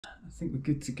think we're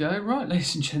good to go. Right,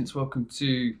 ladies and gents, welcome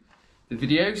to the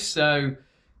video. So,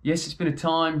 yes, it's been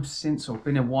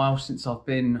a while since I've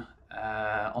been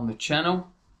on the channel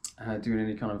doing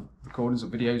any kind of recordings or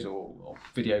videos or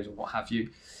what have you.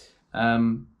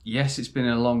 Yes, it's been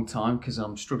a long time because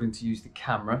I'm struggling to use the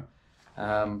camera.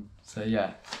 So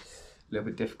yeah, a little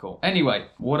bit difficult. Anyway,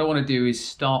 what I want to do is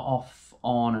start off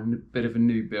on a bit of a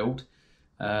new build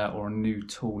or a new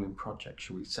tooling project,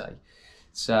 shall we say.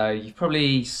 So you've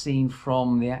probably seen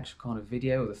from the actual kind of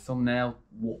video or the thumbnail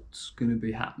what's going to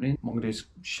be happening. What I'm going to do is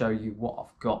show you what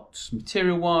I've got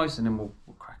material wise, and then we'll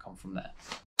crack on from there.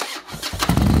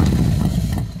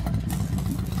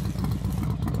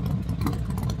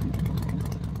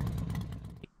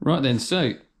 Right then,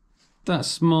 so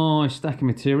that's my stack of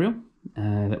material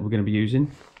that we're going to be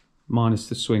using, minus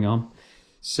the swing arm.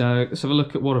 So let's have a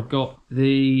look at what I've got.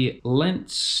 The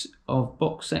lengths of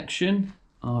box section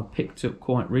I picked up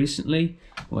quite recently,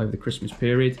 all over the Christmas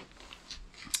period,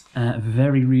 at a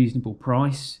very reasonable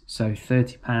price. So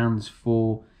 £30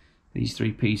 for these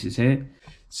three pieces here.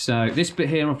 So this bit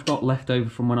here I've got left over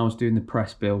from when I was doing the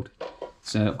press build.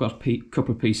 So I've got a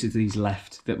couple of pieces of these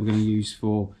left that we're going to use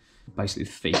for basically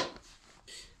the feet.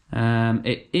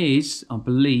 It is, I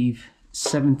believe,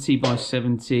 70 by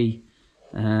 70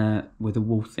 with a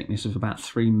wall thickness of about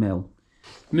 3mm.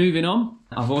 Moving on,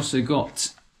 I've also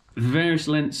got various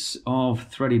lengths of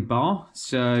threaded bar.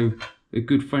 So a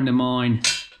good friend of mine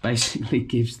basically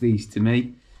gives these to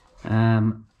me.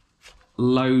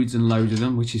 Loads and loads of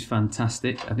them, which is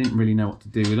fantastic. I didn't really know what to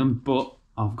do with them, but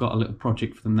I've got a little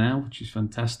project for them now, which is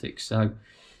fantastic. So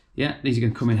yeah, these are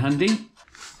going to come in handy.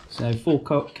 So 4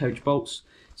 coach bolts.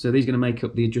 So these are going to make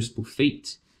up the adjustable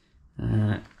feet.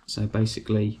 So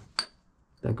basically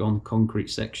they'll go on the concrete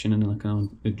section and then I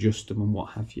can adjust them and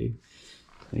what have you.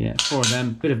 So yeah, 4 of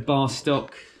them, bit of bar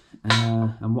stock,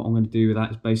 and what I'm going to do with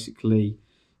that is basically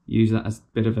use that as a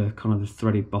bit of a kind of the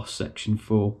threaded boss section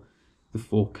for the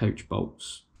 4 coach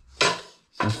bolts.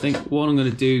 So I think what I'm going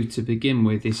to do to begin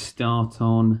with is start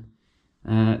on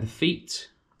the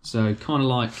feet. So kind of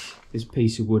like this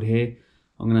piece of wood here,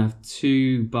 I'm going to have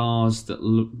 2 bars that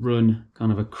run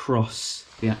kind of across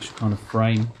the actual kind of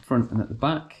frame, front and at the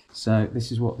back. So this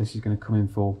is what this is going to come in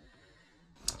for.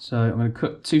 So I'm going to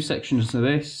cut 2 sections of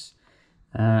this.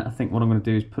 I think what I'm going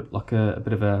to do is put like a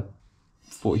bit of a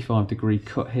 45-degree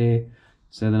cut here.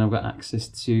 So then I've got access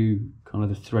to kind of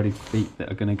the threaded feet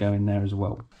that are going to go in there as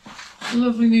well. A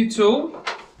lovely new tool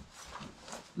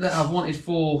that I've wanted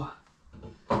for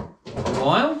a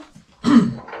while.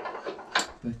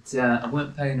 But I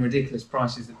weren't paying ridiculous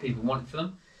prices that people wanted for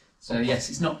them. So yes,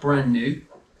 it's not brand new.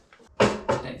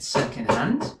 It's second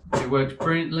hand. It works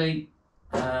brilliantly.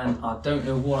 And I don't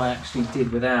know what I actually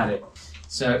did without it.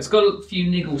 So it's got a few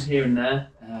niggles here and there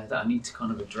that I need to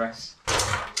kind of address.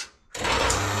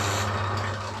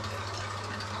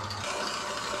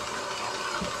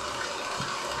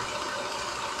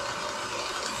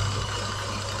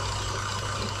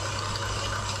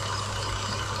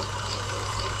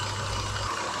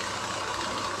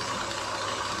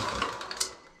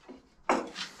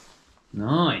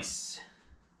 Nice.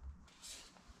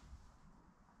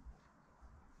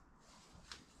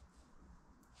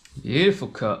 Beautiful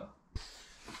cut.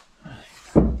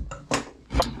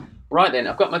 Right then,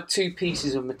 I've got my 2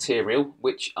 pieces of material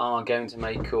which are going to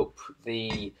make up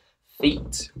the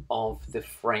feet of the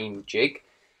frame jig.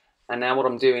 And now what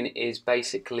I'm doing is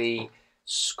basically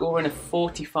scoring a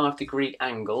 45-degree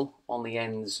angle on the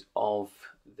ends of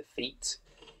the feet.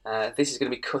 This is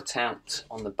going to be cut out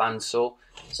on the bandsaw,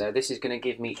 so this is going to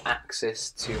give me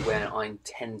access to where I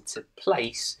intend to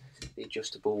place the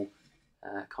adjustable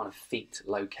kind of feet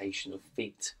location, of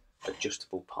feet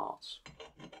adjustable parts.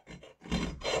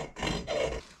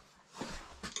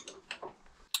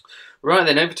 Right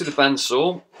then, over to the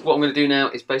bandsaw. What I'm going to do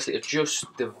now is basically adjust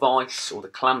the vise or the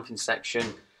clamping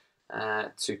section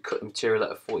to cut the material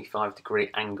at a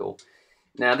 45-degree angle.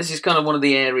 Now this is kind of one of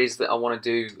the areas that I want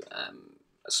to do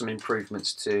some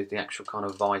improvements to the actual kind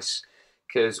of vise,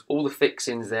 because all the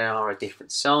fixings there are a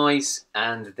different size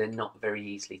and they're not very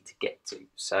easily to get to.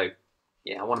 So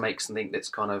yeah, I want to make something that's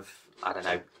kind of, I don't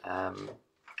know,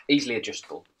 easily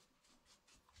adjustable.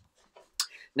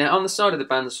 Now on the side of the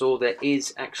bandsaw there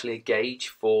is actually a gauge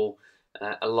for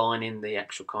aligning the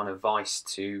actual kind of vise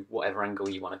to whatever angle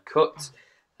you want to cut.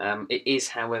 It is,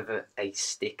 however, a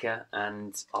sticker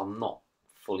and I'm not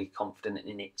fully confident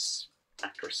in its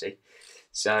accuracy.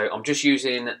 So I'm just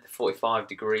using the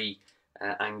 45-degree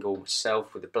angle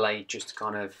myself with the blade just to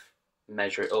kind of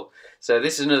measure it up. So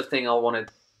this is another thing I want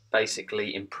to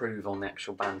basically improve on the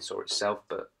actual bandsaw itself,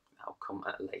 but I'll come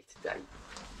at a later date.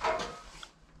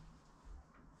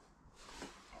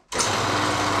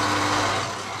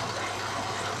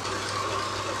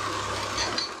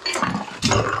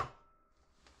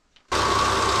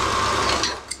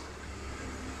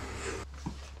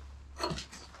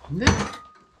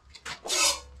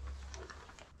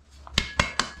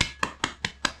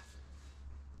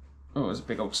 there's a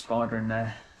big old spider in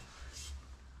there.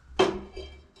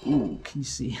 Ooh, can you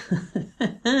see?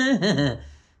 I'll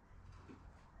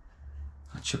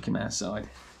chuck him outside.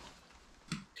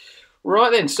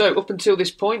 Right then, so up until this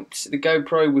point, the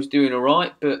GoPro was doing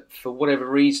alright, but for whatever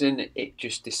reason, it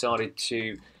just decided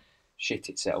to shit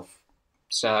itself.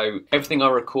 So everything I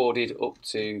recorded up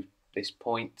to this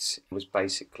point was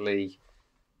basically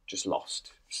just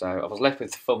lost. So I was left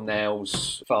with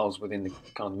thumbnails, files within the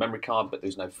kind of memory card, but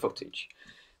there's no footage,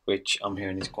 which I'm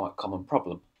hearing is quite a common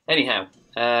problem. Anyhow,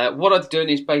 what I've done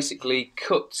is basically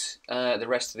cut the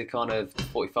rest of the kind of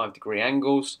 45-degree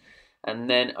angles, and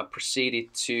then I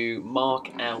proceeded to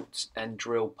mark out and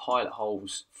drill pilot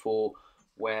holes for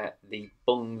where the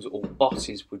bungs or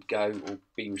bosses would go or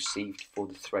be received for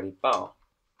the threaded bar.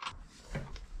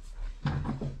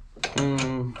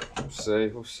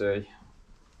 We'll see.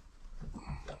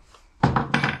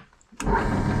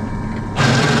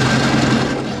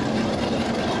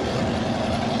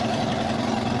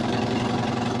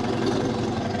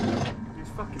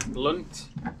 It's fucking blunt.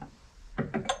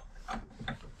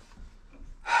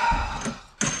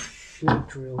 Should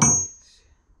drill it.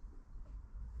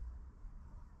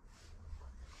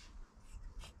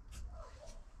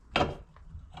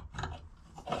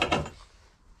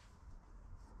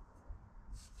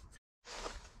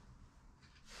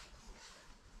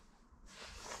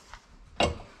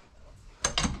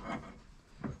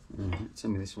 Tell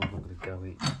me this one's not going to go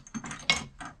in.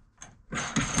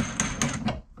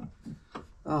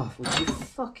 Oh, would you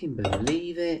fucking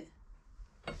believe it?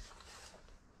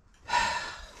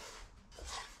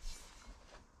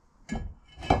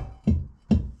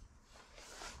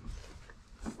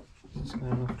 It's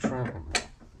going off travel, mate.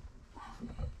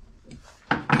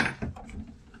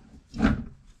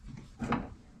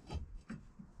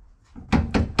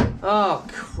 Oh,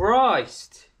 Christ!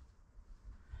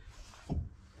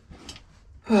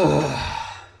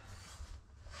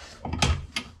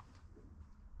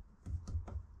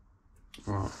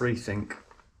 Right, rethink.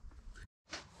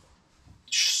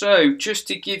 So, just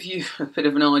to give you a bit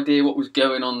of an idea what was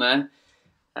going on there,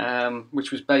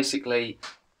 which was basically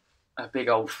a big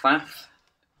old faff.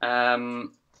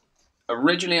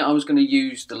 Originally I was going to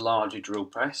use the larger drill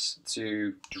press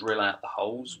to drill out the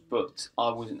holes, but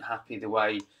I wasn't happy the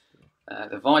way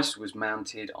the vise was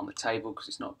mounted on the table, because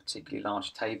it's not a particularly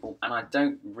large table, and I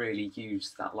don't really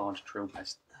use that large drill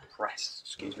press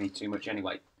too much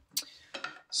anyway.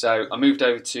 So I moved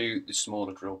over to the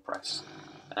smaller drill press.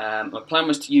 My plan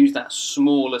was to use that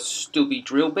smaller stubby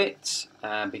drill bit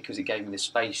because it gave me the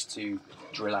space to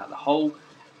drill out the hole.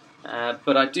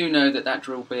 But I do know that that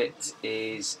drill bit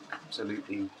is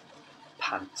absolutely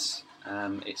pants.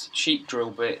 It's a cheap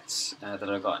drill bit that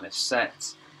I got in a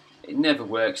set. It never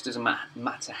works. Doesn't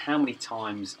matter how many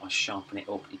times I sharpen it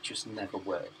up, it just never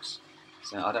works.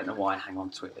 So I don't know why I hang on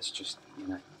to it. It's just, you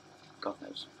know, God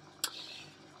knows.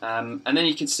 And then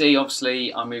you can see,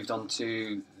 obviously, I moved on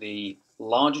to the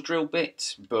larger drill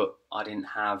bit, but I didn't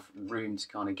have room to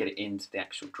kind of get it into the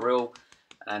actual drill.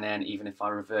 And then even if I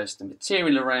reversed the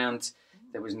material around,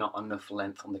 there was not enough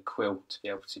length on the quill to be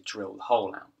able to drill the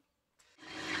hole out.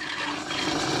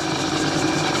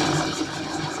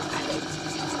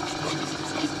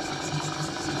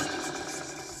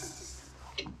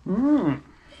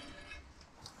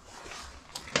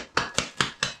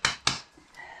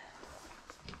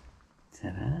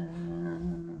 Ta-da!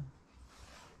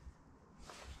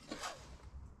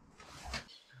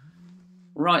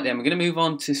 Right then, we're going to move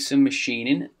on to some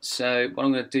machining. So what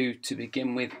I'm going to do to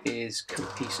begin with is cut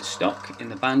a piece of stock in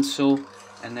the bandsaw,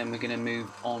 and then we're going to move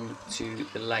on to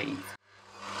the lathe.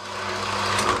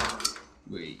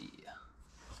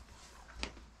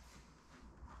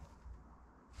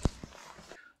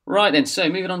 Right then, so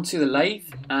moving on to the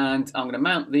lathe, and I'm going to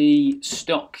mount the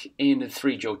stock in the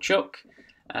 3-jaw chuck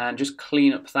and just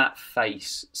clean up that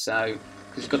face. So,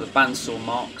 because it's got the bandsaw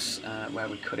marks where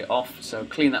we cut it off, so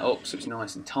clean that up so it's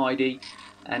nice and tidy.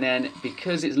 And then,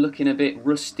 because it's looking a bit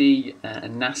rusty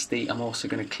and nasty, I'm also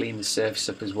going to clean the surface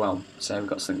up as well. So we've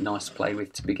got something nice to play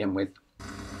with to begin with.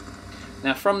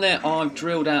 Now from there, I've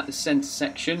drilled out the centre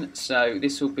section, so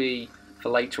this will be for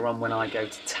later on when I go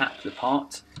to tap the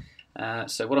part.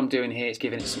 So what I'm doing here is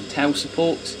giving it some tail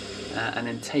support and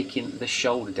then taking the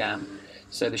shoulder down.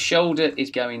 So the shoulder is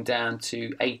going down to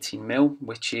 18mm,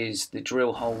 which is the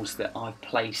drill holes that I've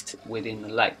placed within the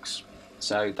legs.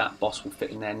 So that boss will fit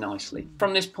in there nicely.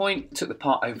 From this point, took the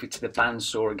part over to the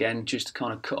bandsaw again, just to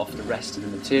kind of cut off the rest of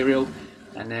the material.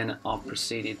 And then I've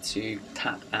proceeded to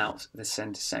tap out the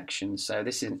centre section. So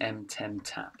this is an M10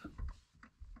 tap.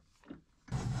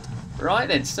 Right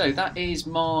then, so that is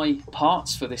my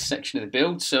parts for this section of the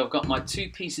build. So I've got my 2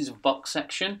 pieces of box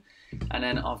section, and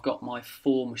then I've got my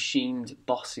 4 machined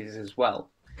bosses as well.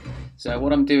 So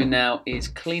what I'm doing now is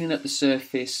cleaning up the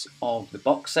surface of the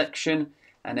box section,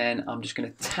 and then I'm just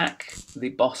going to tack the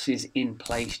bosses in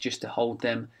place just to hold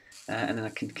them, and then I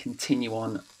can continue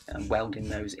on welding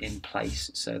those in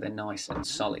place so they're nice and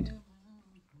solid.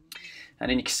 And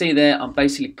then you can see there I'm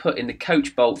basically putting the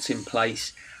coach bolts in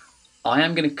place. I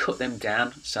am going to cut them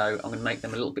down, so I'm going to make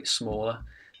them a little bit smaller,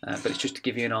 but it's just to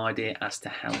give you an idea as to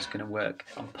how it's going to work.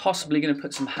 I'm possibly going to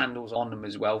put some handles on them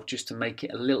as well, just to make it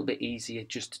a little bit easier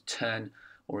just to turn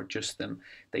or adjust them.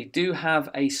 They do have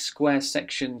a square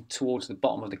section towards the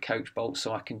bottom of the coach bolt,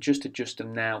 so I can just adjust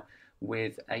them now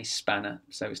with a spanner,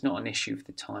 so it's not an issue for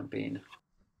the time being.